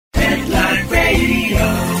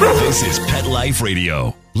This is Pet Life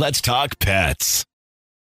Radio. Let's talk pets.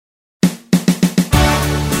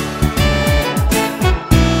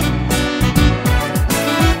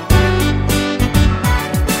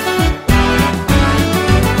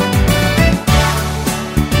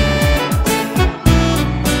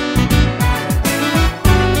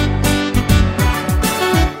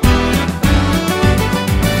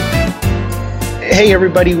 Hey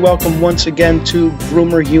everybody, welcome once again to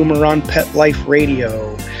Groomer Humor on Pet Life Radio.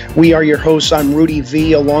 We are your hosts. I'm Rudy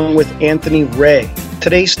V along with Anthony Ray.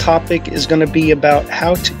 Today's topic is going to be about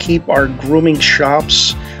how to keep our grooming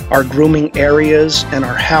shops, our grooming areas, and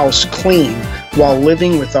our house clean while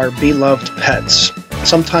living with our beloved pets.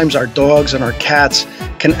 Sometimes our dogs and our cats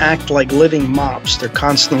can act like living mops. They're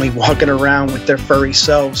constantly walking around with their furry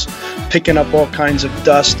selves, picking up all kinds of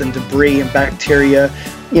dust and debris and bacteria,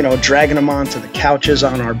 dragging them onto the couches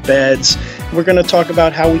on our beds. We're going to talk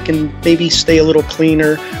about how we can maybe stay a little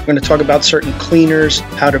cleaner. We're going to talk about certain cleaners,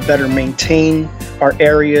 how to better maintain our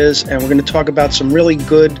areas, and we're going to talk about some really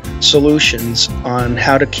good solutions on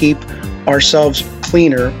how to keep ourselves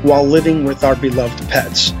cleaner while living with our beloved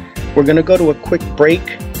pets. We're going to go to a quick break,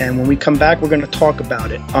 and when we come back, we're going to talk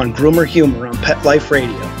about it on Groomer Humor on Pet Life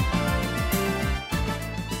Radio.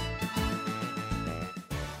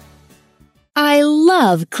 I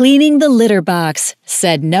love cleaning the litter box,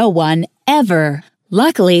 said no one ever.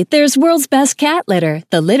 Luckily, there's World's Best Cat Litter,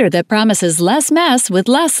 the litter that promises less mess with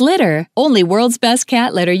less litter. Only World's Best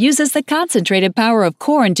Cat Litter uses the concentrated power of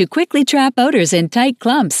corn to quickly trap odors in tight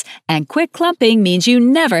clumps. And quick clumping means you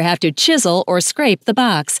never have to chisel or scrape the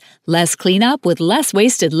box. Less cleanup with less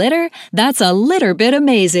wasted litter? That's a litter bit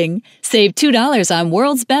amazing. Save $2 on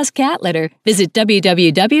World's Best Cat Litter. Visit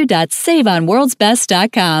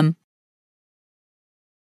www.saveonworldsbest.com.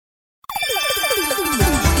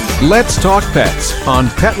 Let's Talk Pets on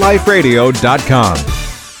PetLifeRadio.com.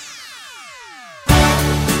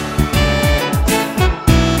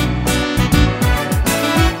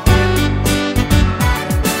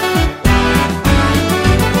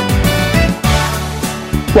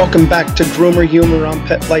 Welcome back to Groomer Humor on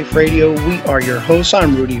Pet Life Radio. We are your hosts.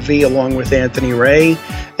 I'm Rudy V along with Anthony Ray.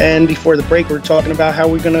 And before the break, we're talking about how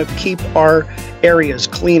we're going to keep our areas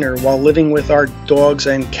cleaner while living with our dogs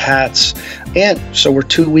and cats. And so we're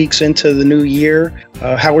 2 weeks into the new year.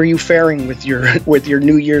 How are you faring with your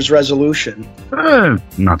New Year's resolution?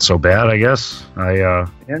 Not so bad, I guess. I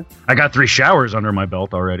got 3 showers under my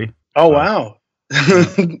belt already. Oh wow!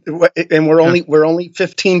 And we're only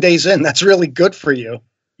 15 days in. That's really good for you.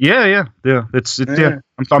 Yeah.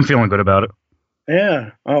 I'm feeling good about it. Yeah.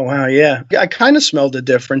 Oh wow. Yeah. I kind of smelled a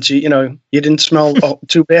difference. You didn't smell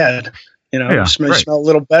too bad. You smell a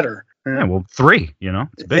little better. Yeah. Well, 3.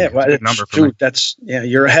 It's big. It's a big number for me.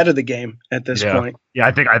 You're ahead of the game at this point. Yeah.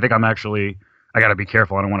 I think I'm actually. I got to be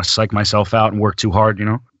careful. I don't want to psych myself out and work too hard.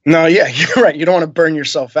 No. Yeah. You're right. You don't want to burn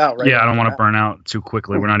yourself out, right? Yeah. I don't want to burn out too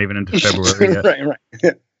quickly. We're not even into February yet. Right.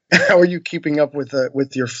 How are you keeping up with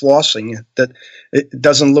your flossing? That it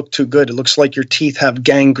doesn't look too good. It looks like your teeth have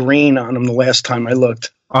gangrene on them. The last time I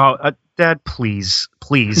looked. Oh, Dad, please.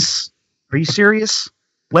 Are you serious?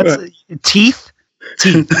 Teeth.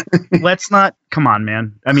 Let's not. Come on,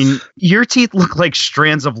 man. I mean, your teeth look like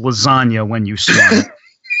strands of lasagna when you swallow.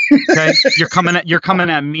 Okay, you're coming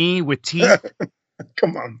at me with teeth.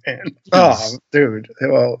 Come on, man. Oh, dude.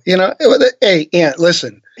 Well, hey, Aunt,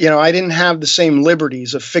 listen. I didn't have the same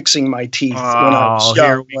liberties of fixing my teeth when I was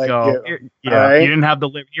young. Here we go. Right? You didn't have the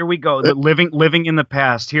here we go. The living in the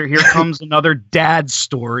past. Here comes another dad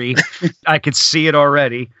story. I could see it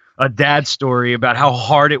already. A dad story about how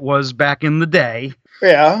hard it was back in the day.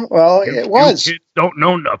 Yeah, well, it was. Kids don't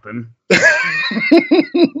know nothing.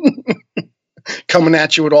 Coming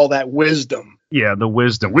at you with all that wisdom. Yeah, the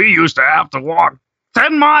wisdom. We used to have to walk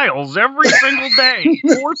 10 miles every single day,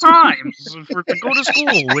 4 times to go to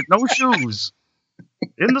school with no shoes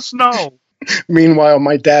in the snow. Meanwhile,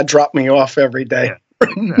 my dad dropped me off every day. Yeah,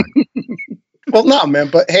 exactly. Well, no, man.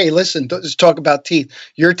 But hey, listen, let's talk about teeth.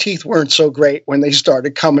 Your teeth weren't so great when they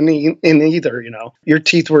started coming in either. Your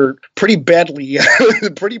teeth were pretty badly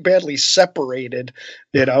separated.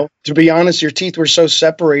 To be honest, your teeth were so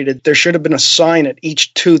separated. There should have been a sign at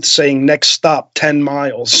each tooth saying "Next stop, 10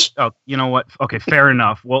 miles." Oh, you know what? Okay, fair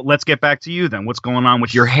enough. Well, let's get back to you then. What's going on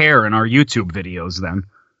with your hair in our YouTube videos then?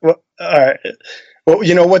 Well, all right. Well,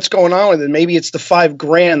 you know what's going on with it? Maybe it's the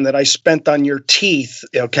 $5,000 that I spent on your teeth,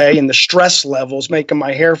 okay, and the stress levels making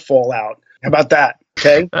my hair fall out. How about that?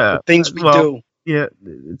 Okay, the things we do. Yeah,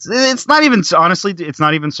 it's not even, honestly, it's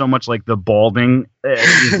not even so much like the balding.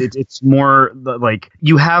 It's more like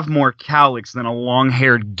you have more cowlicks than a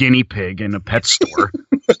long-haired guinea pig in a pet store.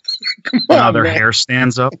 Come on, now their man. hair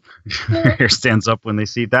stands up. Their hair stands up when they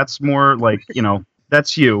see. That's more like,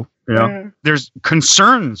 that's you. You know, there's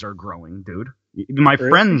concerns are growing, dude. My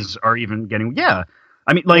friends are even getting,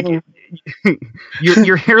 I mean, like,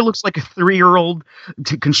 your hair looks like a 3-year-old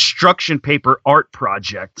construction paper art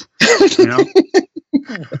project. You know,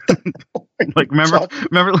 like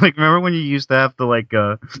remember when you used to have to like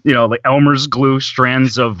Elmer's glue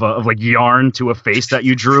strands of like yarn to a face that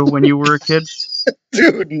you drew when you were a kid.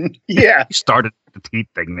 Dude, yeah. You started the teeth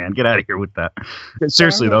thing, man. Get out of here with that.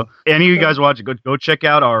 Seriously though, any of you guys watching, go check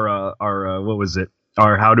out our what was it?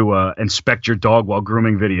 Our how to inspect your dog while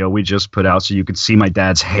grooming video we just put out, so you could see my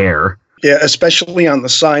dad's hair. Yeah, especially on the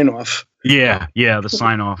sign off. Yeah, the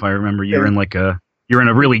sign off. I remember you're in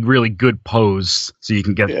a really, really good pose, so you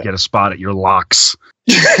can get a spot at your locks.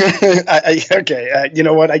 Okay, you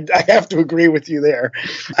know what? I have to agree with you there.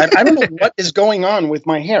 I don't know what is going on with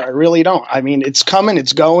my hair. I really don't. I mean, it's coming,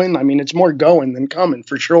 it's going. I mean, it's more going than coming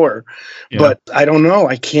for sure. Yeah. But I don't know.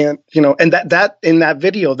 I can't, and that in that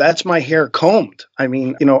video, that's my hair combed. I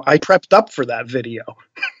mean, I prepped up for that video.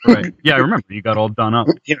 Right. Yeah, I remember you got all done up.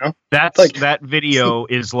 That's like, that video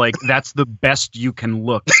is like, that's the best you can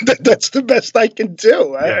look. That's the best I can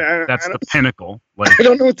do. That's the pinnacle. Like, I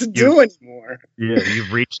don't know what to do anymore. Yeah,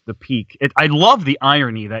 you've reached the peak. I love the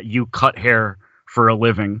irony that you cut hair for a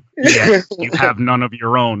living, yet you have none of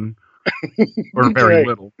your own, or very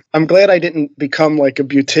little. I'm glad I didn't become like a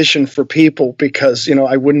beautician for people, because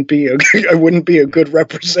I wouldn't be a good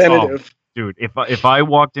representative. Oh, dude, if I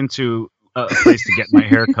walked into a place to get my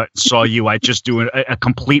hair cut and saw you, I'd just do a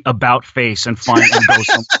complete about face and find and go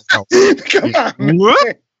somewhere else. Come on,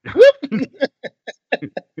 whoop.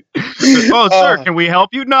 Oh, sir, can we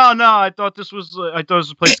help you? No, I thought this was a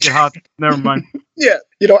place to get hot. Never mind. Yeah,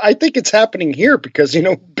 I think it's happening here because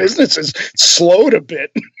business has slowed a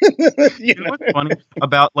bit. What's funny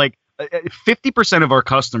about 50% of our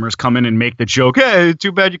customers come in and make the joke, "Hey,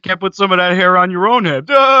 too bad you can't put some of that hair on your own head."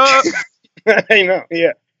 I know,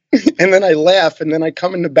 yeah. And then I laugh, and then I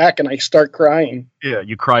come in the back and I start crying. Yeah,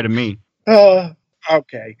 you cry to me.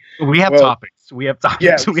 Okay. We have topics. Yeah,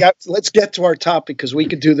 let's get to our topic, because we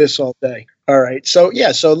could do this all day. All right. So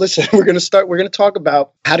listen, we're going to talk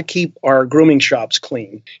about how to keep our grooming shops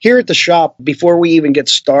clean. Here at the shop, before we even get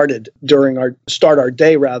started, start our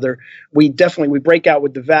day rather, we break out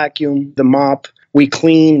with the vacuum, the mop. We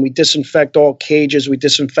clean, we disinfect all cages, we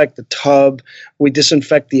disinfect the tub, we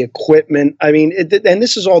disinfect the equipment. I mean, and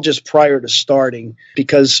this is all just prior to starting,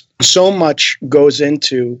 because so much goes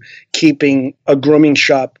into keeping a grooming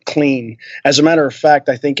shop clean. As a matter of fact,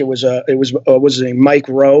 I think it was Mike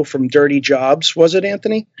Rowe from Dirty Jobs. Was it,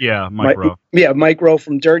 Anthony? Yeah, Mike Rowe. Yeah, Mike Rowe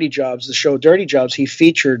from Dirty Jobs, the show Dirty Jobs. He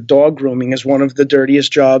featured dog grooming as one of the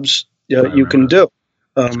dirtiest jobs you can do.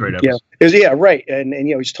 That's a great episode. Yeah, right. And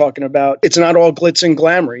he's talking about it's not all glitz and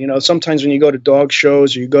glamour. Sometimes when you go to dog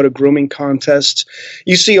shows or you go to grooming contests,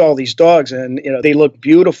 you see all these dogs and they look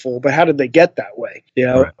beautiful, but how did they get that way?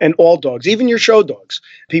 Right. And all dogs, even your show dogs,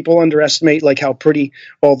 people underestimate how pretty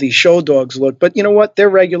all these show dogs look. But you know what? They're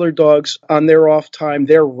regular dogs. On their off time,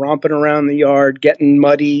 they're romping around the yard, getting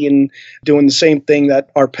muddy and doing the same thing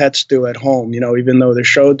that our pets do at home, even though they're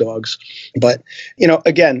show dogs. But,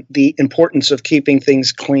 again, the importance of keeping things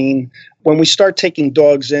clean. When we start taking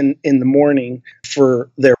dogs in the morning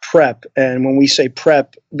for their prep, and when we say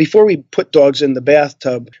prep, before we put dogs in the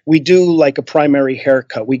bathtub, we do like a primary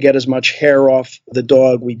haircut. We get as much hair off the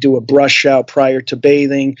dog. We do a brush out prior to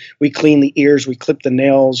bathing. We clean the ears. We clip the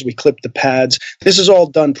nails. We clip the pads. This is all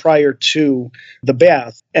done prior to the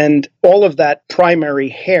bath. And all of that primary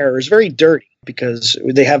hair is very dirty, because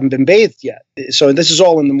they haven't been bathed yet. So this is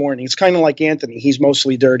all in the morning. It's kind of like Anthony. He's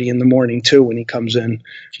mostly dirty in the morning, too, when he comes in.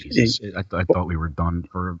 Jesus, I thought we were done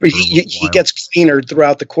for he gets cleaner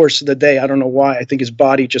throughout the course of the day. I don't know why. I think his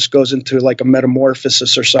body just goes into like a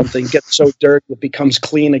metamorphosis or something. Gets so dirty, it becomes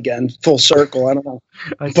clean again. Full circle. I don't know.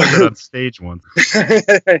 I saw it on stage once.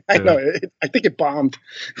 I know. I think it bombed.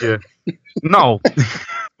 Yeah. No.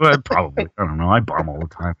 Well, probably. I don't know. I bomb all the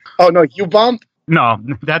time. Oh, no. You bombed? No,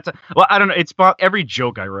 I don't know. It's every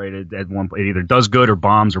joke I write at one point, it either does good or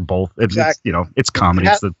bombs or both. Exactly. It's comedy.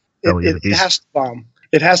 It has to bomb.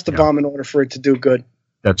 It has to bomb in order for it to do good.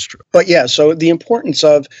 That's true. But yeah, so the importance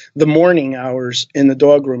of the morning hours in the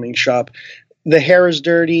dog grooming shop. The hair is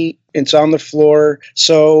dirty. It's on the floor.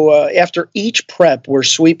 So after each prep, we're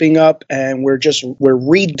sweeping up and we're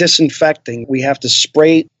re-disinfecting. We have to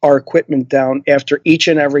spray our equipment down after each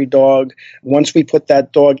and every dog. Once we put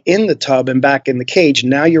that dog in the tub and back in the cage,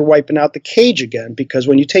 now you're wiping out the cage again, because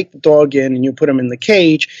when you take the dog in and you put him in the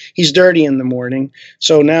cage, he's dirty in the morning.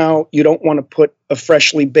 So now you don't want to put a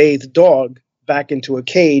freshly bathed dog back into a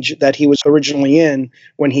cage that he was originally in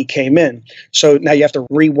when he came in. So now you have to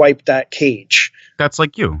re-wipe that cage. That's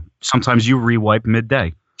like you. Sometimes you re-wipe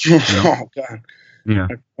midday. You know? Oh, God. Yeah.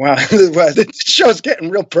 Wow. This show's getting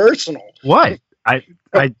real personal. What?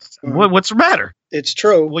 What's the matter? It's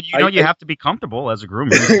true. Well, you have to be comfortable as a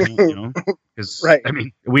groomer, because Right. I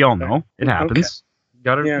mean, we all know it happens. Okay. You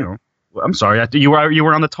gotta, Yeah. I'm sorry. You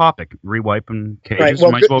were on the topic. Re-wiping cages. Right. Well,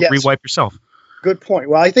 you might as well yes. re-wipe yourself. Good point.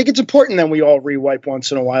 Well, I think it's important that we all re-wipe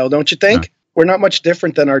once in a while, don't you think? Yeah. We're not much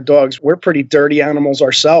different than our dogs. We're pretty dirty animals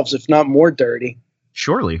ourselves, if not more dirty.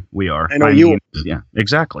 Surely we are. I know you mean, yeah,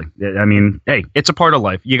 exactly. I mean, hey, it's a part of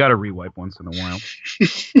life. You got to re-wipe once in a while.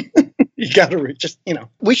 You got to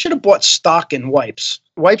we should have bought stock in wipes.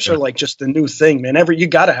 Wipes are like just the new thing, man. You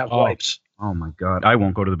got to have wipes. Oh my God. I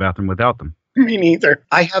won't go to the bathroom without them. Me neither.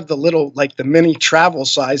 I have the little, like the mini travel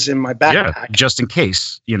size in my backpack. Yeah, just in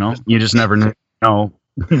case, you just never know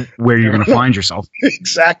where you're going to find yourself.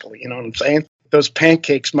 Exactly. You know what I'm saying? Those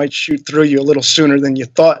pancakes might shoot through you a little sooner than you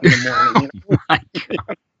thought in the morning. My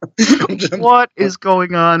God. What is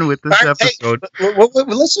going with this episode?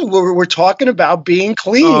 Listen, we're talking about being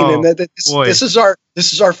clean, and this is our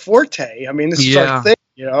forte. I mean, this is our thing,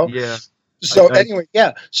 Yeah. So anyway,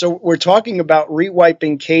 so we're talking about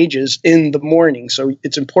re-wiping cages in the morning. So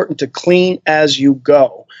it's important to clean as you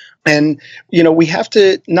go. And, we have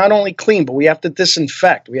to not only clean, but we have to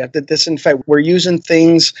disinfect. We're using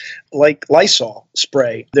things like Lysol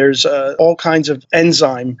spray. There's all kinds of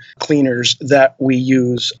enzyme cleaners that we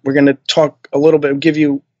use. We're going to talk a little bit, give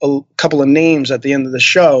you a couple of names at the end of the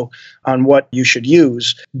show on what you should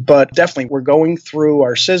use. But definitely, we're going through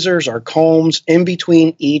our scissors, our combs, in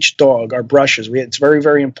between each dog, our brushes. It's very,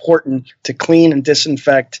 very important to clean and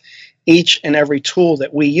disinfect each and every tool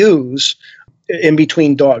that we use in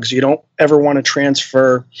between dogs. You don't ever want to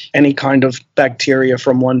transfer any kind of bacteria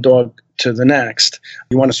from one dog to the next.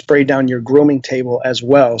 You want to spray down your grooming table as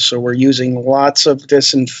well. So we're using lots of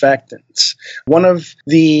disinfectants. One of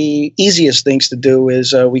the easiest things to do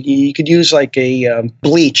is you could use like a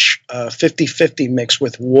bleach 50-50 mix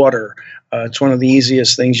with water. It's one of the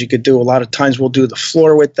easiest things you could do. A lot of times we'll do the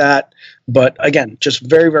floor with that. But again, just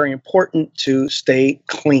very, very important to stay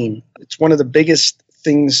clean. It's one of the biggest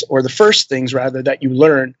things, or the first things rather, that you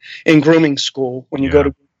learn in grooming school when you go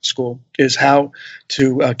to school, is how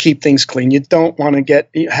to keep things clean. You don't want to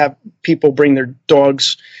have people bring their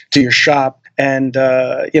dogs to your shop and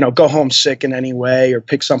go home sick in any way, or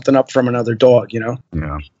pick something up from another dog. Yeah.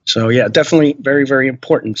 So definitely very, very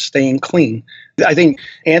important, staying clean. I think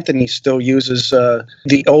Anthony still uses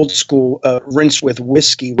the old school rinse with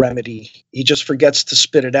whiskey remedy. He just forgets to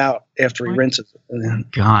spit it out after he rinses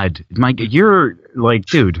it. God, Mike, you're like,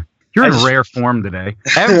 dude, you're in rare form today.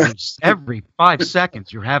 Every 5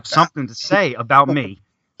 seconds, you have something to say about me.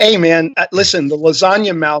 Hey, man, listen, the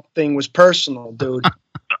lasagna mouth thing was personal, dude.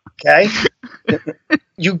 Okay?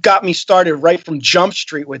 You got me started right from Jump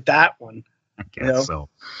Street with that one. I guess so.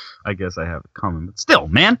 I guess I have it coming. But still,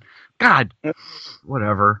 man, God,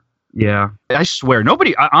 whatever. Yeah. I swear,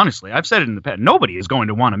 nobody, honestly, I've said it in the past, nobody is going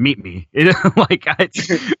to want to meet me.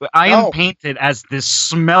 I am painted as this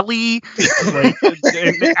smelly,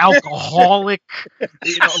 alcoholic,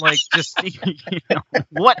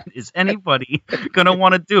 what is anybody going to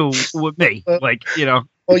want to do with me? Well,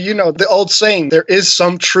 the old saying, there is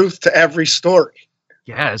some truth to every story.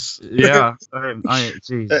 Yes. Yeah. I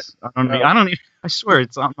swear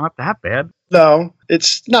it's not that bad. No,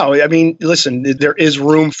 I mean, listen, there is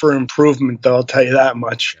room for improvement, though. I'll tell you that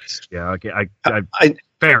much. Yeah. Okay.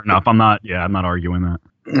 Fair enough. I'm not arguing that.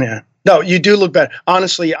 Yeah. No, you do look better.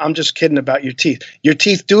 Honestly, I'm just kidding about your teeth. Your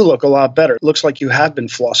teeth do look a lot better. It looks like you have been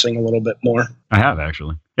flossing a little bit more. I have,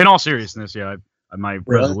 actually. In all seriousness, yeah. My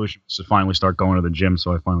resolution was to finally start going to the gym,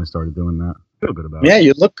 so I finally started doing that. I feel good about it. Yeah,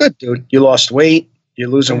 you look good, dude. You lost weight. You're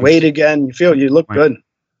losing weight again. You look good.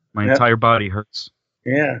 My entire body hurts.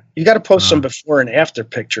 Yeah. You got to post some before and after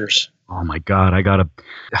pictures. Oh my God. I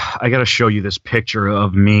gotta show you this picture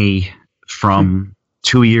of me from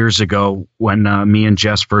 2 years ago when me and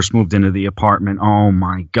Jess first moved into the apartment. Oh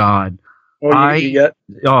my God.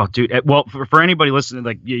 Oh, dude. Well, for anybody listening,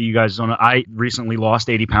 like you guys don't know, I recently lost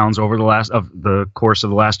 80 pounds over the course of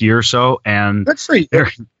the last year or so. And good for you.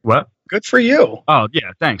 What? Good for you. Oh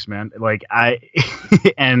yeah. Thanks, man.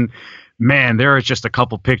 And man, there are just a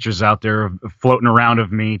couple pictures out there floating around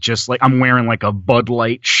of me, just like I'm wearing like a Bud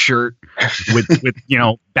Light shirt with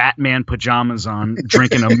Batman pajamas on,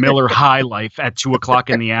 drinking a Miller High Life at 2:00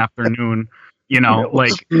 in the afternoon.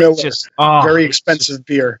 Miller, just very expensive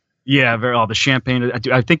beer. Yeah, the champagne.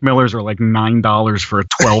 I think Millers are like $9 for a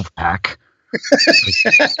 12-pack.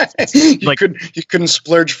 You couldn't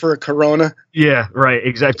splurge for a Corona. Yeah, right.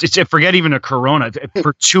 Exactly. Forget even a Corona.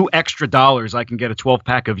 For $2 extra, I can get a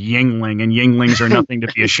 12-pack of Yingling, and Yinglings are nothing to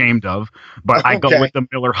be ashamed of. But I go with the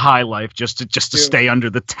Miller High Life just to stay under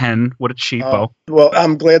the 10. What a cheapo. Well,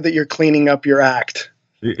 I'm glad that you're cleaning up your act.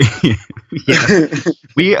 Yeah.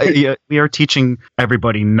 We are teaching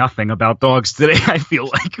everybody nothing about dogs today. I feel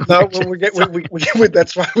like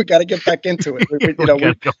that's why we got to get back into it.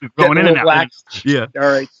 We're going in and out. Yeah. All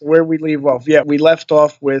right. So where we leave off? Yeah, we left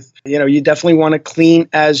off with you definitely want to clean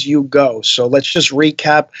as you go. So let's just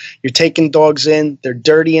recap. You're taking dogs in. They're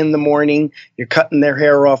dirty in the morning. You're cutting their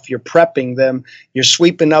hair off. You're prepping them. You're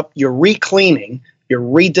sweeping up. You're re-cleaning. You're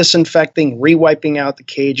re-disinfecting, re-wiping out the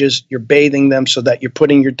cages. You're bathing them so that you're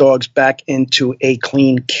putting your dogs back into a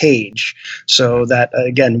clean cage. So that,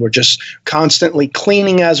 again, we're just constantly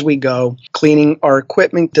cleaning as we go, cleaning our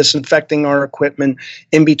equipment, disinfecting our equipment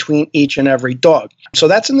in between each and every dog. So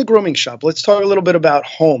that's in the grooming shop. Let's talk a little bit about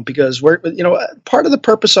home, because part of the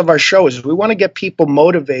purpose of our show is we want to get people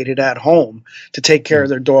motivated at home to take care of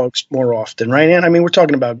their dogs more often, right? And I mean, we're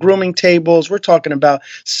talking about grooming tables. We're talking about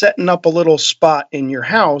setting up a little spot in your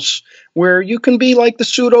house where you can be like the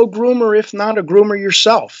pseudo groomer, if not a groomer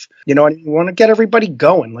yourself. And you want to get everybody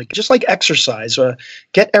going, just like exercise,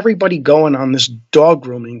 get everybody going on this dog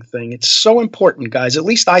grooming thing. It's so important, guys. At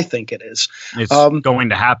least I think it is. It's going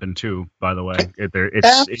to happen too, by the way.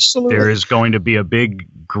 Absolutely. There is going to be a big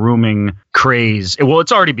grooming craze. Well,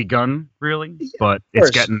 it's already begun, really, but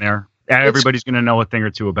it's getting there. Everybody's going to know a thing or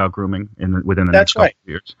two about grooming within the next couple of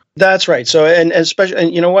years. That's right. So, and especially,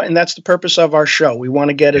 and you know what? And that's the purpose of our show. We want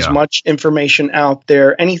to get as much information out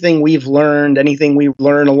there. Anything we've learned, anything we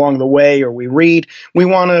learn along the way, or we read, we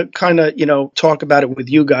want to kind of, talk about it with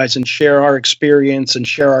you guys and share our experience and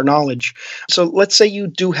share our knowledge. So let's say you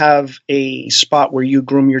do have a spot where you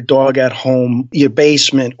groom your dog at home, your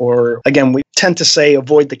basement, or again, we tend to say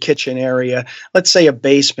avoid the kitchen area. Let's say a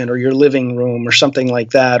basement or your living room or something like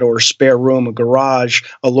that, or a spare room, a garage,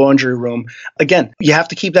 a laundry room. Again, you have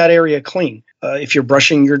to keep that area clean. If you're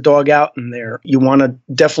brushing your dog out in there, you want to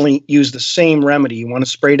definitely use the same remedy. You want to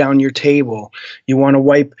spray down your table. You want to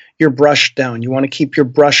wipe your brush down. You want to keep your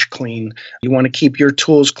brush clean. You want to keep your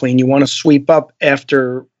tools clean. You want to sweep up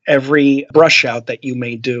after every brush out that you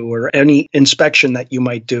may do or any inspection that you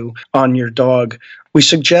might do on your dog. We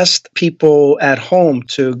suggest people at home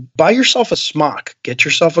to buy yourself a smock. Get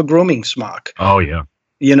yourself a grooming smock. Oh, yeah.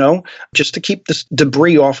 Just to keep this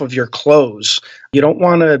debris off of your clothes. You don't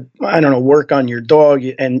want to, work on your dog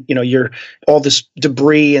and, you're all this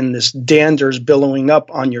debris and this dander's billowing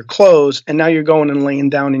up on your clothes. And now you're going and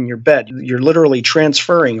laying down in your bed. You're literally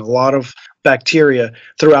transferring a lot of bacteria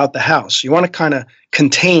throughout the house. You want to kind of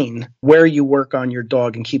contain where you work on your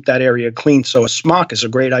dog and keep that area clean. So a smock is a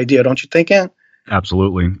great idea, don't you think, Ant?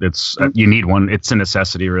 Absolutely. It's you need one. It's a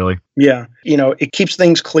necessity, really. Yeah. It keeps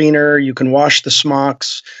things cleaner. You can wash the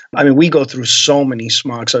smocks. I mean, we go through so many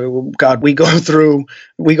smocks. We go through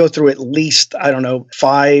at least,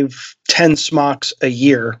 5-10 smocks a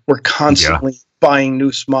year. We're constantly buying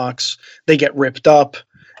new smocks. They get ripped up.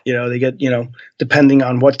 They get, depending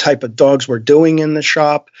on what type of dogs we're doing in the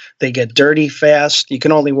shop, they get dirty fast. You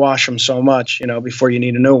can only wash them so much, before you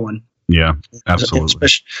need a new one. Yeah, absolutely.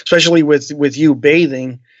 Especially with you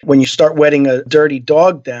bathing, when you start wetting a dirty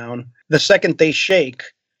dog down, the second they shake,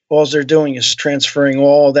 all they're doing is transferring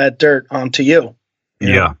all that dirt onto you.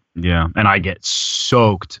 Yeah. And I get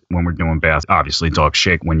soaked when we're doing baths. Obviously, dogs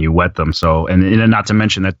shake when you wet them. So, and not to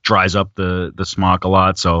mention that dries up the smock a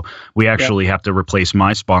lot. So we actually have to replace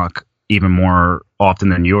my smock even more often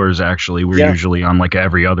than yours, actually. We're usually on like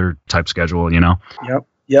every other type schedule,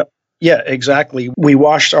 Yep. Yeah, exactly. We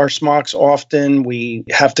wash our smocks often. We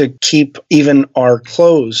have to keep even our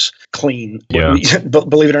clothes clean. Yeah.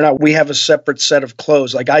 Believe it or not, we have a separate set of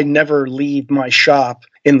clothes. Like I never leave my shop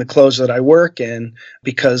in the clothes that I work in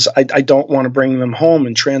because I don't want to bring them home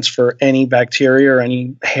and transfer any bacteria or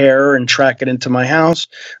any hair and track it into my house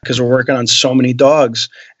because we're working on so many dogs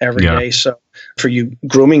every day. So for you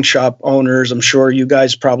grooming shop owners, I'm sure you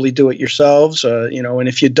guys probably do it yourselves, and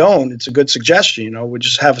if you don't, it's a good suggestion. We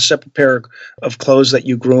just have a separate pair of clothes that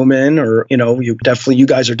you groom in, or, you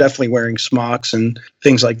guys are definitely wearing smocks and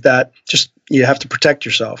things like that. Just, you have to protect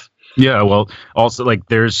yourself. Yeah, well, also,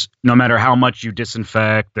 there's no matter how much you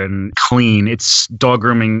disinfect and clean, dog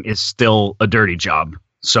grooming is still a dirty job.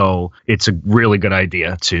 So it's a really good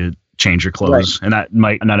idea to change your clothes. And that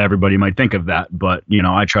might, not everybody might think of that, but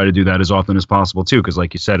I try to do that as often as possible too. Cause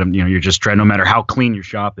like you said, you're just trying, no matter how clean your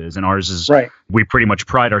shop is, and ours is, we pretty much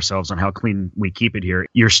pride ourselves on how clean we keep it here.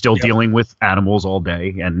 You're still dealing with animals all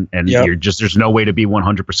day, and you're just, there's no way to be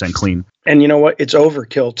 100% clean. And you know what? It's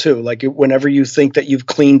overkill too. Like whenever you think that you've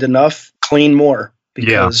cleaned enough, clean more.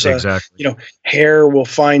 Because, exactly. Hair will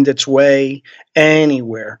find its way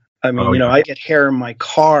anywhere. I mean, I get hair in my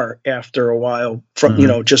car after a while from,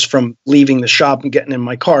 just from leaving the shop and getting in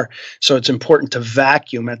my car. So it's important to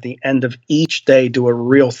vacuum at the end of each day, do a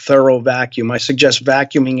real thorough vacuum. I suggest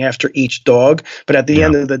vacuuming after each dog, but at the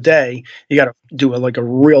end of the day, you got to do a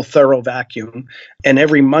real thorough vacuum. And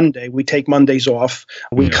every Monday, we take Mondays off.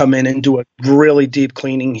 We come in and do a really deep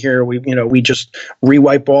cleaning here. We just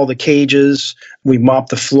re-wipe all the cages. We mop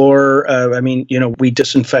the floor. We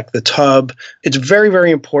disinfect the tub. It's very,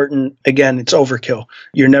 very important. Again, it's overkill.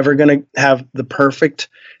 You're never going to have the perfect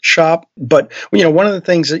shop, but one of the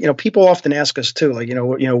things that people often ask us too, like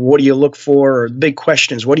what do you look for? Or the big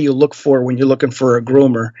question is, what do you look for when you're looking for a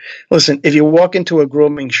groomer? Listen, if you walk into a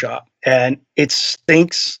grooming shop and it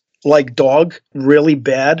stinks like dog really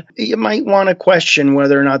bad, you might want to question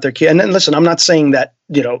whether or not they're cute. And then listen, I'm not saying that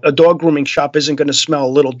a dog grooming shop isn't going to smell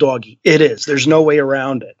a little doggy. It is. There's no way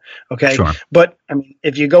around it. Okay. Sure. But I mean,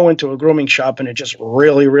 if you go into a grooming shop and it just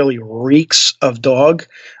really, really reeks of dog,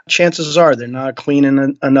 chances are they're not clean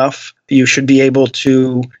enough. You should be able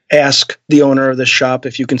to ask the owner of the shop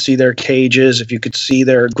if you can see their cages, if you could see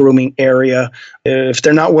their grooming area. If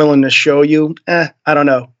they're not willing to show you, I don't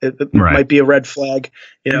know. It might be a red flag.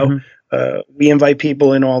 We invite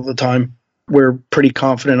people in all the time. We're pretty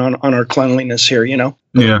confident on our cleanliness here,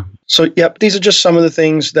 Yeah. So, these are just some of the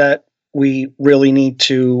things that we really need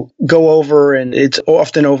to go over, and it's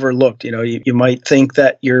often overlooked. You might think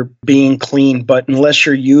that you're being clean, but unless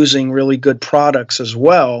you're using really good products as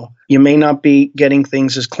well, you may not be getting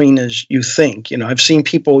things as clean as you think. I've seen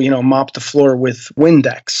people, mop the floor with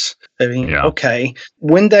Windex. I mean, okay,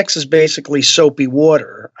 Windex is basically soapy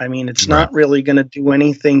water. I mean, it's not really going to do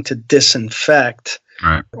anything to disinfect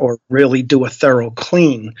or really do a thorough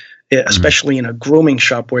clean, especially in a grooming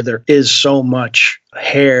shop where there is so much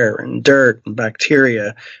hair and dirt and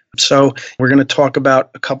bacteria. So we're going to talk about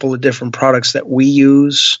a couple of different products that we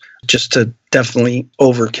use just to definitely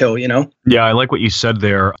overkill, Yeah, I like what you said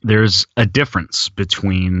there. There's a difference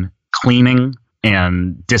between cleaning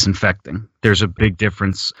and disinfecting. There's a big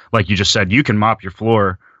difference. Like you just said, you can mop your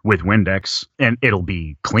floor with Windex and it'll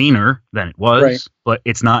be cleaner than it was, but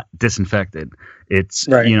it's not disinfected. It's,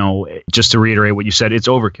 just to reiterate what you said, it's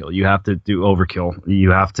overkill. You have to do overkill.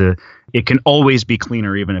 It can always be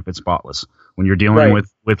cleaner even if it's spotless. When you're dealing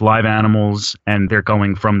with live animals and they're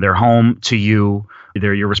going from their home to you,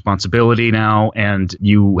 they're your responsibility now, and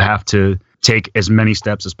you have to take as many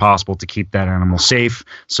steps as possible to keep that animal safe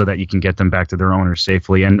so that you can get them back to their owners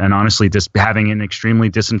safely. And honestly, just having an extremely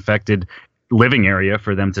disinfected living area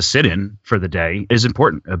for them to sit in for the day is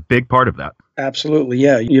important, a big part of that. Absolutely.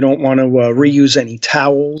 Yeah. You don't want to reuse any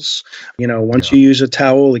towels. Once you use a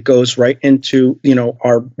towel, it goes right into,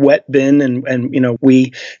 our wet bin. And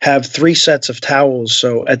we have 3 sets of towels.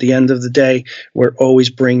 So at the end of the day, we're always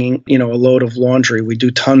bringing, a load of laundry. We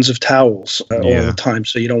do tons of towels all the time.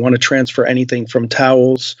 So you don't want to transfer anything from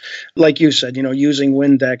towels. Like you said, using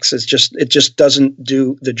Windex it just doesn't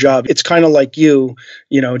do the job. It's kind of like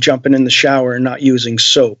jumping in the shower and not using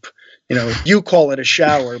soap. You call it a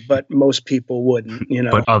shower, but most people wouldn't,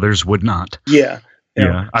 But others would not. Yeah.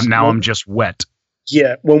 I'm just wet.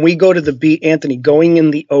 Yeah. When we go to the beach, Anthony, going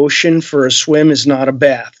in the ocean for a swim is not a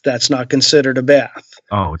bath. That's not considered a bath.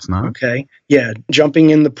 Oh, it's not? Okay. Yeah. Jumping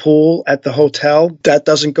in the pool at the hotel, that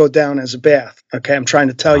doesn't go down as a bath. Okay. I'm trying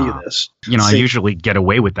to tell you this. I usually get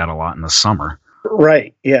away with that a lot in the summer.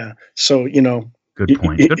 Right. Yeah. So, Good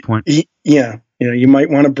point. Good point. Yeah. You might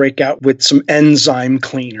want to break out with some enzyme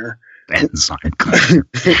cleaner. Enzyme cleaner.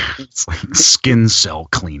 It's like skin cell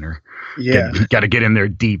cleaner. Yeah. You got to get in there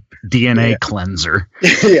deep. DNA cleanser.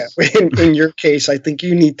 Yeah. In your case, I think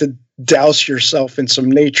you need to douse yourself in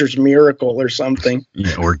some Nature's Miracle or something.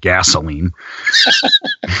 Yeah, or gasoline.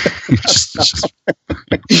 just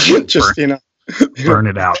burn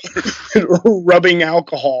it out. Rubbing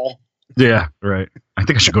alcohol. Yeah, right. I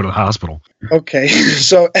think I should go to the hospital. Okay.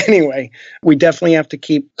 So anyway, we definitely have to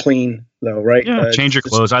keep clean though, right? Yeah, change your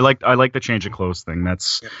clothes. I like the change of clothes thing.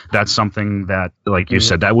 That's something that, like you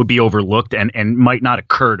said, that would be overlooked and might not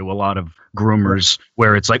occur to a lot of groomers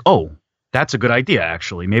where it's like, oh, That's a good idea,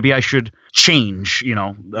 actually. Maybe I should change,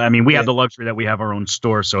 I mean, we have the luxury that we have our own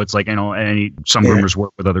store. So it's like, some groomers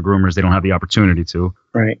work with other groomers. They don't have the opportunity to.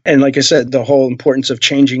 Right. And like I said, the whole importance of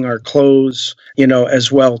changing our clothes, as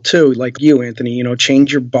well, too. Like you, Anthony,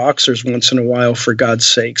 change your boxers once in a while, for God's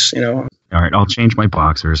sakes, All right. I'll change my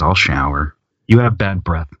boxers. I'll shower. You have bad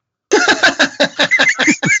breath.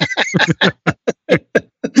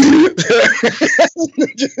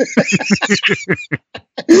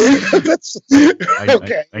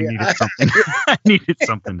 Okay. I needed something. I needed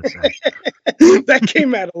something to say. That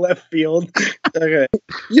came out of left field. Okay.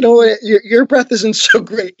 You know what? Your breath isn't so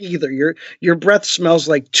great either. Your breath smells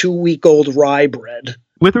like 2-week-old rye bread.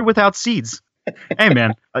 With or without seeds. Hey,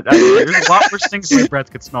 man, there's a lot worse things my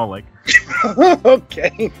breath could smell like.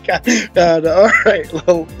 Okay. All right.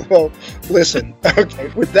 Well, listen. Okay.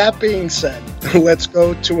 With that being said, let's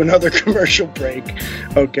go to another commercial break.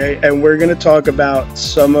 Okay. And we're going to talk about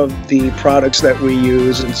some of the products that we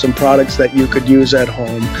use and some products that you could use at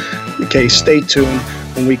home. Okay. Stay tuned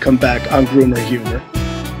when we come back on Groomer Humor.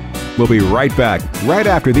 We'll be right back right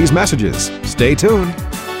after these messages. Stay tuned.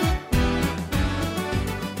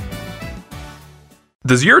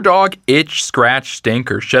 Does your dog itch, scratch,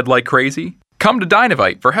 stink, or shed like crazy? Come to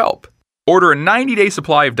Dynavite for help. Order a 90-day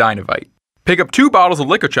supply of Dynavite. Pick up 2 bottles of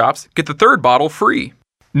Lico Chops, get the 3rd bottle free.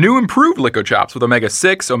 New improved Lico Chops with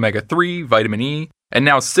omega-6, omega-3, vitamin E, and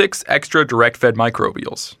now 6 extra direct-fed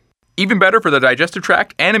microbials. Even better for the digestive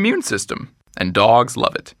tract and immune system. And dogs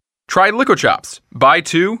love it. Try Lico Chops. Buy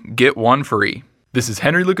 2, get 1 free. This is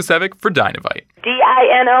Henry Lukasevic for Dynavite.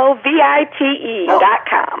 DINOVITE.com.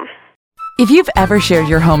 If you've ever shared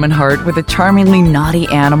your home and heart with a charmingly naughty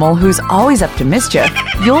animal who's always up to mischief,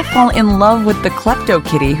 you'll fall in love with the Klepto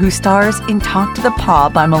Kitty who stars in Talk to the Paw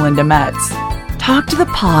by Melinda Metz. Talk to the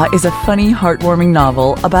Paw is a funny, heartwarming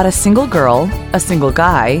novel about a single girl, a single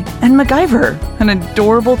guy, and MacGyver, an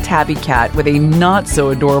adorable tabby cat with a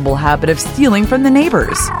not-so-adorable habit of stealing from the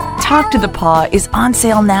neighbors. Talk to the Paw is on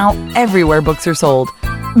sale now everywhere books are sold.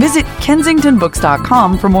 Visit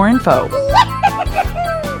KensingtonBooks.com for more info.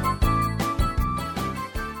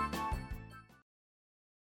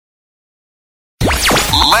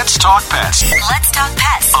 Let's talk pets. Let's talk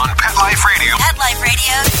pets On Pet Life Radio.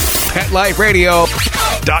 Pet Life Radio.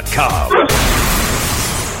 PetLifeRadio.com.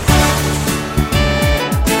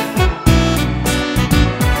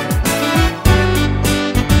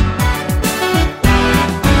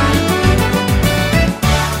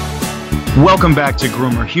 Welcome back to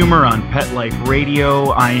Groomer Humor on Pet Life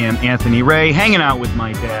Radio. I am Anthony Ray, hanging out with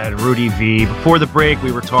my dad, Rudy V. Before the break,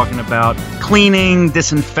 we were talking about cleaning,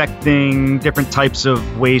 disinfecting, different types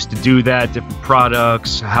of ways to do that, different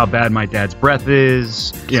products, how bad my dad's breath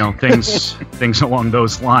is, things along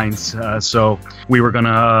those lines. So we were going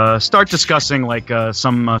to start discussing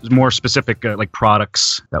some more specific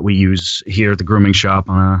products that we use here at the grooming shop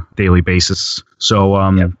on a daily basis.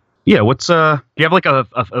 So, yeah, what's do you have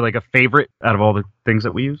a favorite out of all the things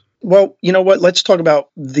that we use? Well, you know what? Let's talk about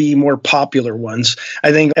the more popular ones.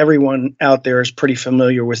 I think everyone out there is pretty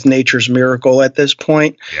familiar with Nature's Miracle at this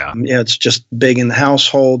point. Yeah. It's just big in the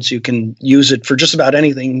households. You can use it for just about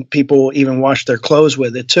anything. People even wash their clothes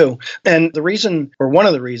with it too. And the reason, or one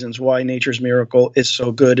of the reasons why Nature's Miracle is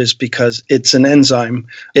so good is because it's an enzyme.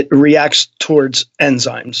 It reacts towards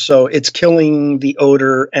enzymes. So it's killing the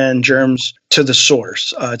odor and germs to the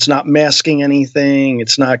source. It's not masking anything.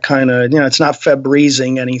 It's not it's not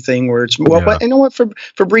Febrezing anything where it's, but you know what?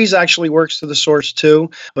 Febreze actually works to the source too,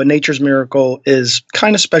 but Nature's Miracle is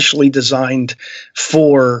kind of specially designed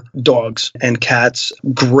for dogs and cats.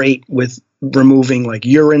 Great with removing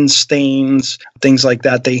urine stains, things like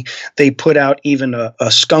that. They put out even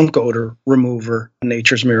a skunk odor remover,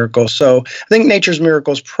 Nature's Miracle. So I think Nature's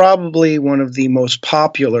Miracle is probably one of the most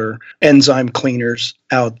popular enzyme cleaners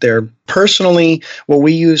out there. Personally, what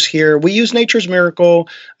we use here, we use Nature's Miracle,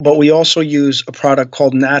 but we also use a product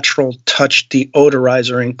called Natural Touch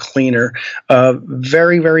Deodorizer and Cleaner.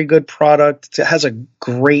 Very, very good product. It has a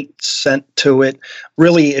great scent to it.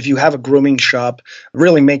 Really, if you have a grooming shop,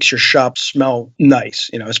 really makes your shop smell nice,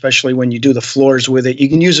 especially when you do the floors with it. You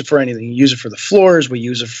can use it for anything. You use it for the floors. We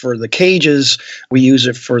use it for the cages. We use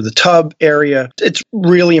it for the tub area. It's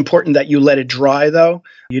really important that you let it dry, though.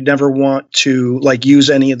 You never want to use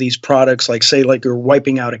any of these products, say you're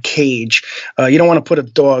wiping out a cage. You don't want to put a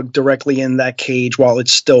dog directly in that cage while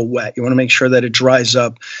it's still wet. You want to make sure that it dries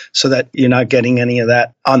up so that you're not getting any of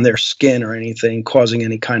that on their skin or anything, causing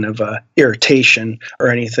any kind of irritation or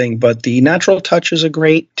anything. But the Natural Touch is a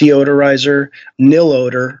great deodorizer. Nil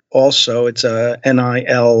Odor also, it's a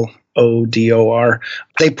NIL ODOR.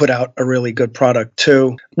 They put out a really good product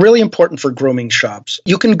too. Really important for grooming shops.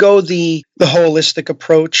 You can go the holistic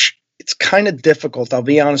approach. It's kind of difficult. I'll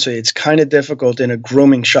be honest with you. It's kind of difficult in a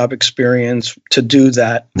grooming shop experience to do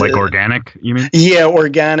that. Like organic, you mean? Yeah,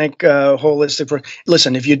 organic, holistic.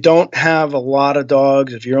 Listen, if you don't have a lot of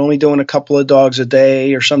dogs, if you're only doing a couple of dogs a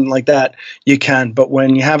day or something like that, you can. But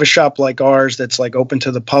when you have a shop like ours that's like open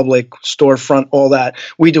to the public, storefront, all that,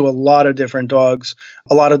 we do a lot of different dogs.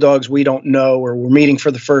 A lot of dogs we don't know or we're meeting for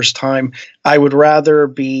the first time. I would rather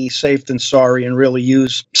be safe than sorry and really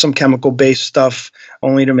use some chemical-based stuff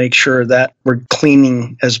only to make sure that we're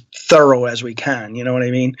cleaning as thorough as we can. You know what I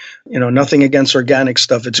mean? Nothing against organic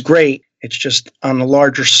stuff. It's great. It's just on a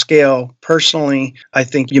larger scale. Personally, I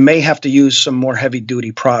think you may have to use some more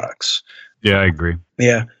heavy-duty products. Yeah, I agree.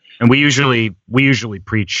 Yeah. And we usually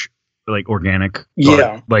preach like organic,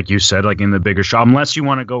 yeah, like you said, like in the bigger shop, unless you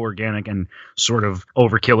want to go organic and sort of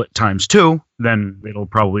overkill it times 2, then it'll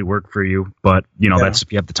probably work for you. But that's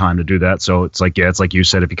if you have the time to do that. So it's like you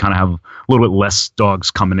said, if you kind of have a little bit less dogs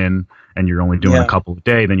coming in and you're only doing a couple a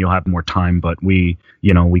day, then you'll have more time. But we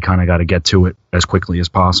kind of got to get to it as quickly as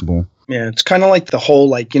possible. Yeah, it's kind of like the whole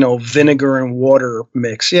vinegar and water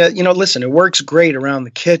mix. Yeah, listen, it works great around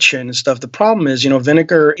the kitchen and stuff. The problem is,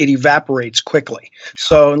 vinegar, it evaporates quickly.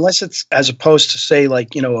 So unless it's as opposed to say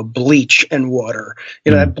a bleach and water,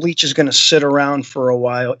 that bleach is going to sit around for a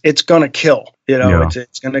while. It's going to kill.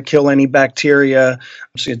 It's going to kill any bacteria.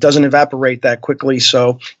 So it doesn't evaporate that quickly.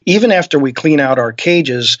 So even after we clean out our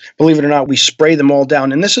cages, believe it or not, we spray them all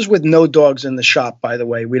down. And this is with no dogs in the shop, by the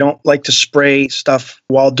way. We don't like to spray stuff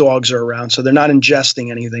while dogs are around. So they're not ingesting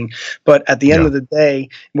anything. But at the end of the day,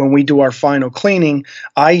 when we do our final cleaning,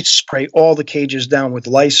 I spray all the cages down with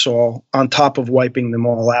Lysol on top of wiping them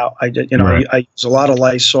all out. I use a lot of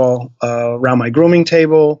Lysol around my grooming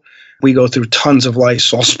table. We go through tons of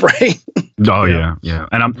Lysol spray. Oh yeah.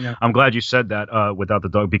 And I'm glad you said that without the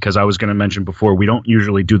dog, because I was going to mention before, we don't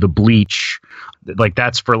usually do the bleach. Like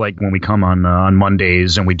that's for when we come on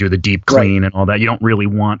Mondays and we do the deep clean and all that. You don't really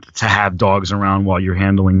want to have dogs around while you're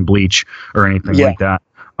handling bleach or anything like that.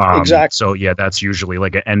 Exactly. So that's usually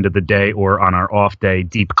like an end of the day or on our off day,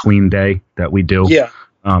 deep clean day that we do. Yeah.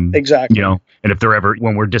 Exactly. And if they're ever,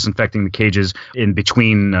 when we're disinfecting the cages in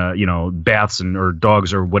between, baths or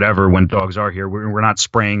dogs or whatever, when dogs are here, we're not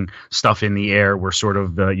spraying stuff in the air. We're sort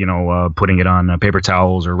of, putting it on paper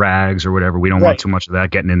towels or rags or whatever. We don't want too much of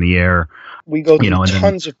that getting in the air. We go through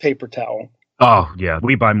tons of paper towel. Oh, yeah.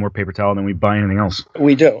 We buy more paper towel than we buy anything else.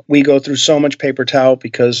 We do. We go through so much paper towel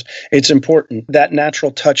because it's important. That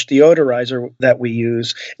Natural Touch deodorizer that we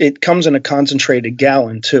use, it comes in a concentrated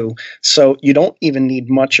gallon too. So you don't even need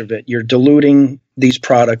much of it. You're diluting these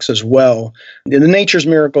products as well. The Nature's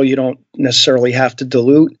Miracle, you don't necessarily have to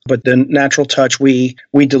dilute, but the Natural Touch, we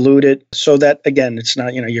dilute it so that, again, it's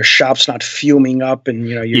not, your shop's not fuming up and,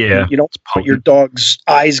 you don't want your dog's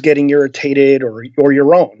eyes getting irritated or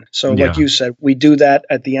your own. So like you said, we do that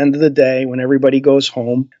at the end of the day when everybody goes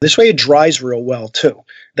home. This way it dries real well too.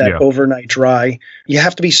 That overnight dry. You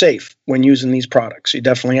have to be safe when using these products. You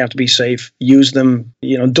definitely have to be safe. Use them,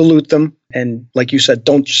 dilute them. And like you said,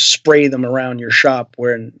 don't spray them around your shop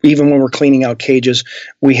even when we're cleaning out cages,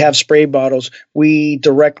 we have spray bottles. We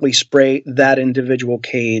directly spray that individual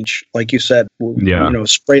cage. Like you said,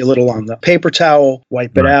 spray a little on the paper towel,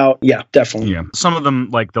 wipe it out. Yeah, definitely. Yeah. Some of them,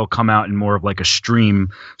 they'll come out in more of a stream.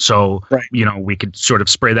 So, we could sort of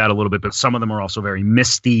spray that a little bit, but some of them are also very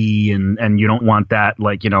misty and you don't want that.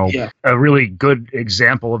 A really good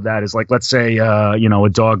example of that is let's say, a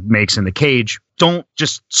dog makes in the cage. Don't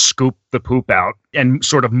just scoop the poop out and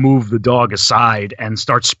sort of move the dog aside and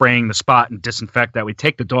start spraying the spot and disinfect that. We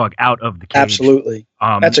take the dog out of the cage. Absolutely.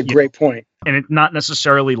 That's a great point. And it's not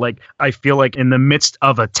necessarily I feel like in the midst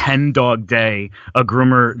of a 10-dog day, a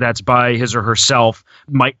groomer that's by his or herself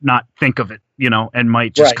might not think of it, and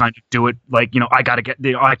might just kind of do it I got to get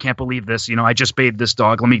I can't believe this, I just bathed this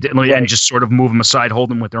dog. Let me and just sort of move them aside, hold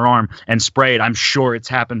them with their arm and spray it. I'm sure it's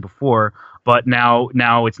happened before. But now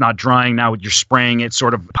it's not drying. Now you're spraying it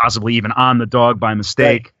sort of possibly even on the dog by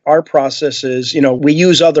mistake. Right. Our process is, we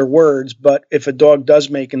use other words, but if a dog does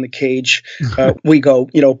make in the cage, we go,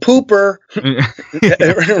 pooper,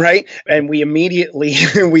 right? And we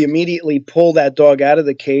immediately pull that dog out of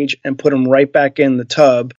the cage and put him right back in the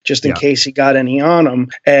tub, just in case he got any on him.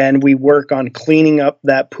 And we work on cleaning up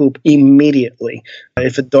that poop immediately.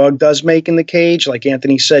 If a dog does make in the cage, like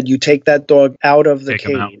Anthony said, you take that dog out of the cage.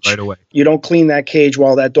 Him out right away. You don't clean that cage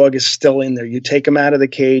while that dog is still in there. You take him out of the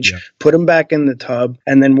cage, put him back in the tub,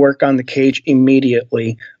 and then then work on the cage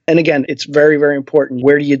immediately. And again, it's very, very important.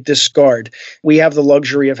 Where do you discard? We have the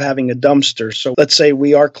luxury of having a dumpster. So let's say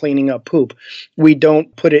we are cleaning up poop. We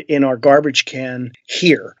don't put it in our garbage can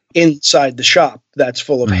here inside the shop that's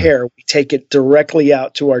full of hair. We take it directly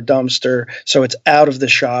out to our dumpster, so it's out of the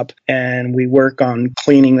shop, and we work on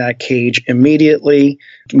cleaning that cage immediately.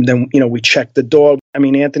 Then, we check the dog. I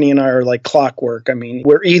mean, Anthony and I are like clockwork. I mean,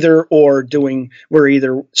 we're either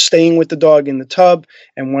staying with the dog in the tub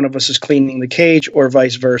and one of us is cleaning the cage, or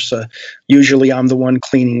vice versa. Usually I'm the one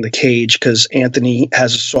cleaning the cage because Anthony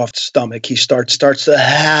has a soft stomach. He starts to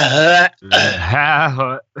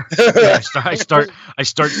I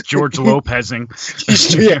start George Lopezing.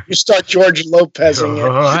 You start George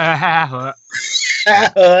Lopezing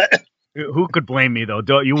it. Who could blame me though?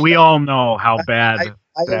 We all know how bad.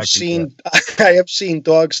 I have seen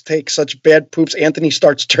dogs take such bad poops. Anthony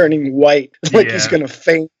starts turning white, like he's gonna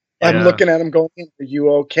faint. I'm looking at him going, "Are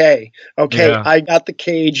you okay? Okay, I got the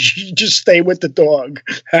cage. You just stay with the dog."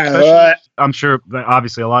 I'm sure that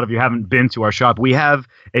obviously a lot of you haven't been to our shop. We have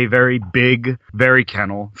a very big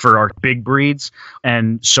kennel for our big breeds,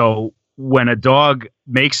 and so when a dog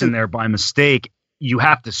makes in there by mistake, you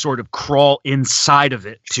have to sort of crawl inside of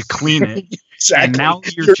it to clean it. Exactly. And now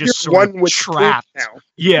you're just sort of trapped.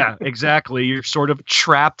 Yeah, exactly. You're sort of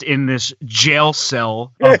trapped in this jail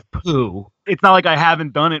cell of poo. It's not like I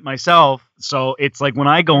haven't done it myself. So it's like when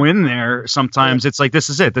I go in there, sometimes it's like, this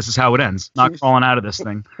is it. This is how it ends. Not crawling out of this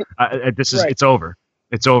thing. It's over.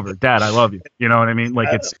 It's over. Dad, I love you. You know what I mean? Like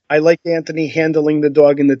I like Anthony handling the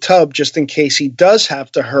dog in the tub just in case he does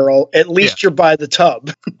have to hurl. At least you're by the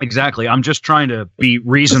tub. Exactly. I'm just trying to be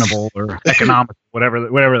reasonable or economic, whatever the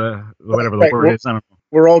word is. I don't know.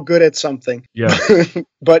 We're all good at something. Yeah.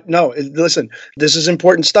 But no, listen, this is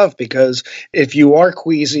important stuff, because if you are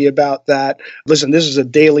queasy about that, listen, this is a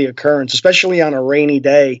daily occurrence, especially on a rainy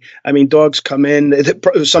day. I mean, dogs come in.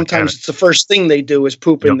 Sometimes it's the first thing they do is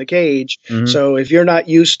poop in the cage. Mm-hmm. So if you're not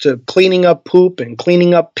used to cleaning up poop and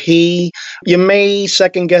cleaning up pee, you may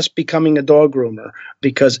second guess becoming a dog groomer,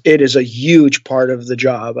 because it is a huge part of the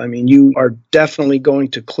job. I mean, you are definitely going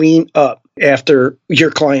to clean up after your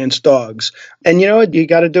client's dogs. And you know what? You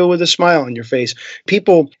got to do it with a smile on your face.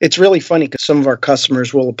 People, it's really funny because some of our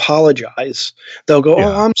customers will apologize. They'll go,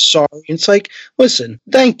 "Oh, I'm sorry." It's like, listen,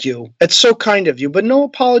 thank you. It's so kind of you, but no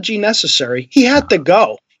apology necessary. He had to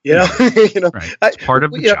go. Right. It's part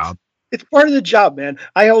of the job. It's part of the job, man.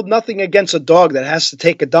 I hold nothing against a dog that has to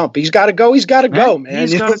take a dump. He's got to go. He's got to go, man.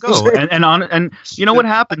 He's got to go. And you know what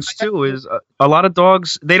happens too is a lot of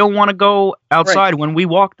dogs, they don't want to go outside when we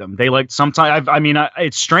walk them. They like sometimes.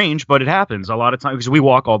 It's strange, but it happens a lot of times because we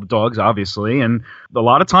walk all the dogs, obviously, and a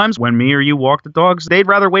lot of times when me or you walk the dogs, they'd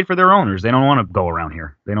rather wait for their owners. They don't want to go around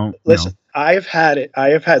here. They don't listen. I've had it.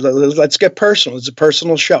 Let's get personal. It's a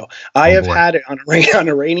personal show. I have had it on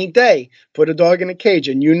a rainy day. Put a dog in a cage,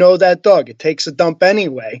 and you know that dog. It takes a dump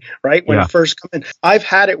anyway, right? When it first comes in. I've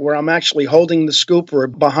had it where I'm actually holding the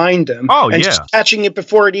scooper behind him and just catching it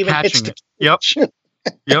before it even hits the cage.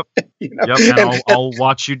 Yep. And I'll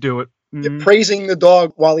watch you do it. You're praising the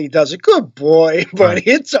dog while he does it. Good boy, but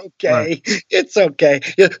it's okay. Right. It's okay.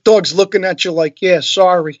 Your dog's looking at you like, yeah,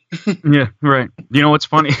 sorry. Yeah, right. You know what's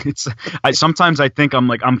funny? Sometimes I think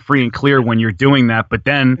I'm free and clear when you're doing that, but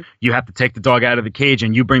then you have to take the dog out of the cage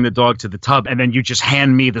and you bring the dog to the tub, and then you just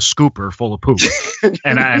hand me the scooper full of poop,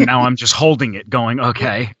 and now I'm just holding it, going,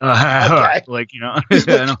 okay.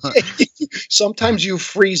 Sometimes you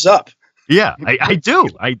freeze up. Yeah, I do.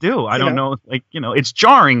 I don't know. It's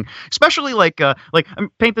jarring, especially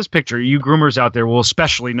paint this picture. You groomers out there will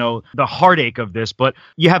especially know the heartache of this, but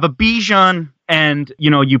you have a Bichon and,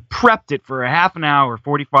 you prepped it for a half an hour,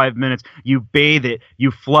 45 minutes. You bathe it,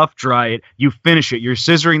 you fluff dry it, you finish it. You're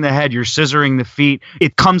scissoring the head, you're scissoring the feet.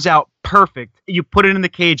 It comes out perfect. You put it in the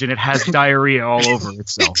cage and it has diarrhea all over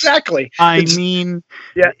itself. Exactly. It's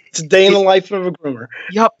a day in the life of a groomer.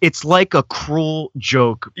 Yep. It's like a cruel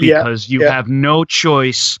joke because you have no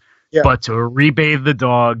choice but to rebathe the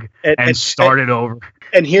dog and start it over.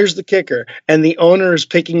 And here's the kicker. And the owner is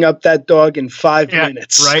picking up that dog in 5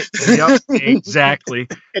 minutes. Right. Yep. Exactly.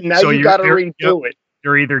 And now you got to redo it.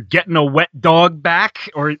 You're either getting a wet dog back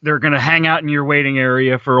or they're going to hang out in your waiting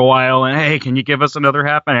area for a while. And, hey, can you give us another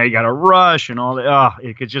half an hour? You got to rush and all that. Oh,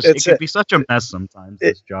 it could be such a mess sometimes,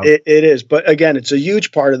 this job. It is. But again, it's a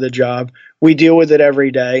huge part of the job. We deal with it every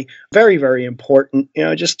day. Very, very important.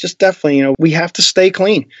 Just definitely, we have to stay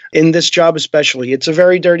clean in this job, especially. It's a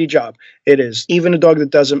very dirty job. It is. Even a dog that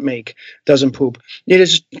doesn't poop. It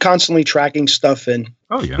is constantly tracking stuff in.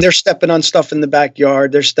 Oh, yeah. They're stepping on stuff in the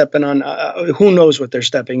backyard. They're stepping on, who knows what they're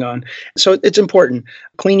stepping on. So it's important.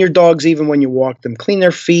 Clean your dogs even when you walk them. Clean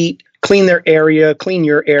their feet. Clean their area, clean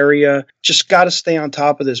your area. Just got to stay on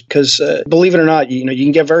top of this because, believe it or not, you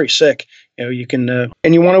can get very sick. You can,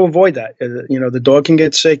 and you want to avoid that. The dog can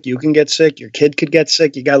get sick, you can get sick, your kid could get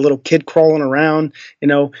sick. You got a little kid crawling around.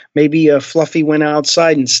 Maybe Fluffy went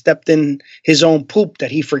outside and stepped in his own poop that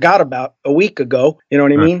he forgot about a week ago. You know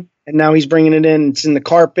what I mean? And now he's bringing it in. It's in the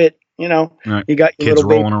carpet. You got your kids little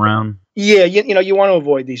rolling around. Yeah, you want to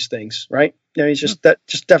avoid these things, right? It's just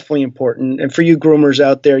definitely important. And for you groomers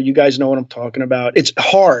out there, you guys know what I'm talking about. It's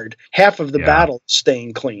hard. Half of the battle is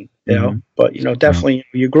staying clean, But definitely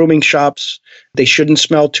your grooming shops, they shouldn't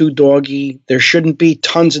smell too doggy. There shouldn't be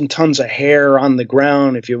tons and tons of hair on the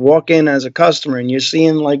ground. If you walk in as a customer and you're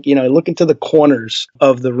seeing look into the corners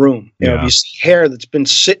of the room. If you see hair that's been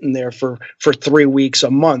sitting there for 3 weeks,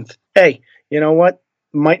 a month, hey, you know what?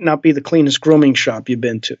 Might not be the cleanest grooming shop you've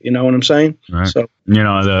been to. You know what I'm saying? Right. So,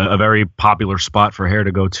 a very popular spot for hair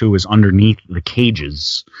to go to is underneath the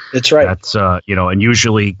cages. That's right. That's, and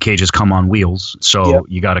usually cages come on wheels. So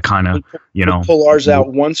you got to kind of, pull ours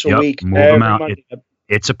out once a week. Move them out.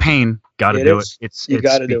 It's a pain. Got to do it. You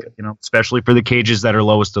got to do it. Especially for the cages that are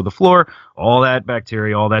lowest to the floor, all that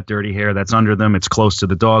bacteria, all that dirty hair that's under them, it's close to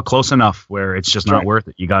the dog, close enough where it's just not worth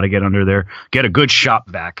it. You got to get under there, get a good shop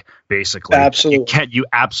vac, basically. Absolutely. You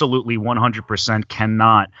absolutely 100%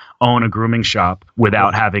 cannot own a grooming shop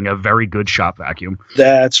without having a very good shop vacuum.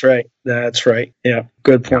 That's right. Yeah,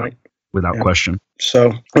 good point. Without question. So,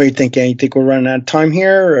 what do you think? You think we're running out of time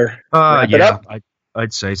here, or wrap it up?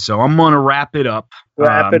 I'd say so. I'm going to wrap it up.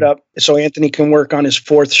 Wrap it up so Anthony can work on his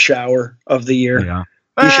 4th shower of the year. Yeah.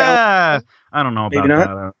 I don't know about Maybe not.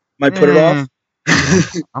 that. Might put it off.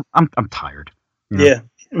 I'm tired. Yeah.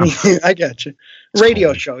 I got you.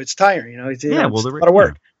 Radio show. It's tiring. It's a lot of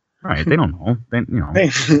work. Right. They don't know.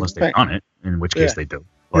 Unless they've done it, in which case they do.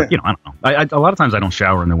 But, I don't know. A lot of times I don't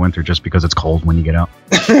shower in the winter just because it's cold when you get out.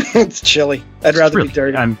 It's chilly. I'd rather be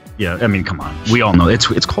dirty. Come on. We all know it's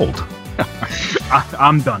cold.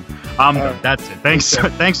 I'm done. Done. That's it.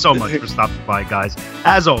 Thanks so much for stopping by, guys.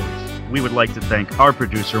 As always, we would like to thank our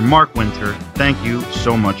producer, Mark Winter. Thank you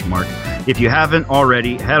so much, Mark. If you haven't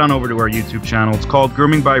already, head on over to our YouTube channel. It's called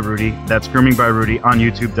Grooming by Rudy. That's Grooming by Rudy on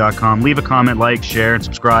YouTube.com. Leave a comment, like, share, and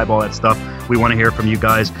subscribe, all that stuff. We want to hear from you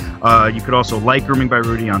guys. You could also like Grooming by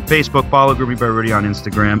Rudy on Facebook, follow Grooming by Rudy on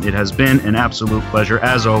Instagram. It has been an absolute pleasure,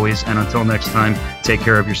 as always. And until next time, take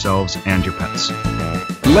care of yourselves and your pets.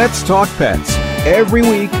 Let's Talk Pets, every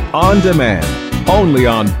week on demand, only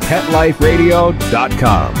on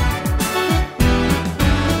PetLifeRadio.com.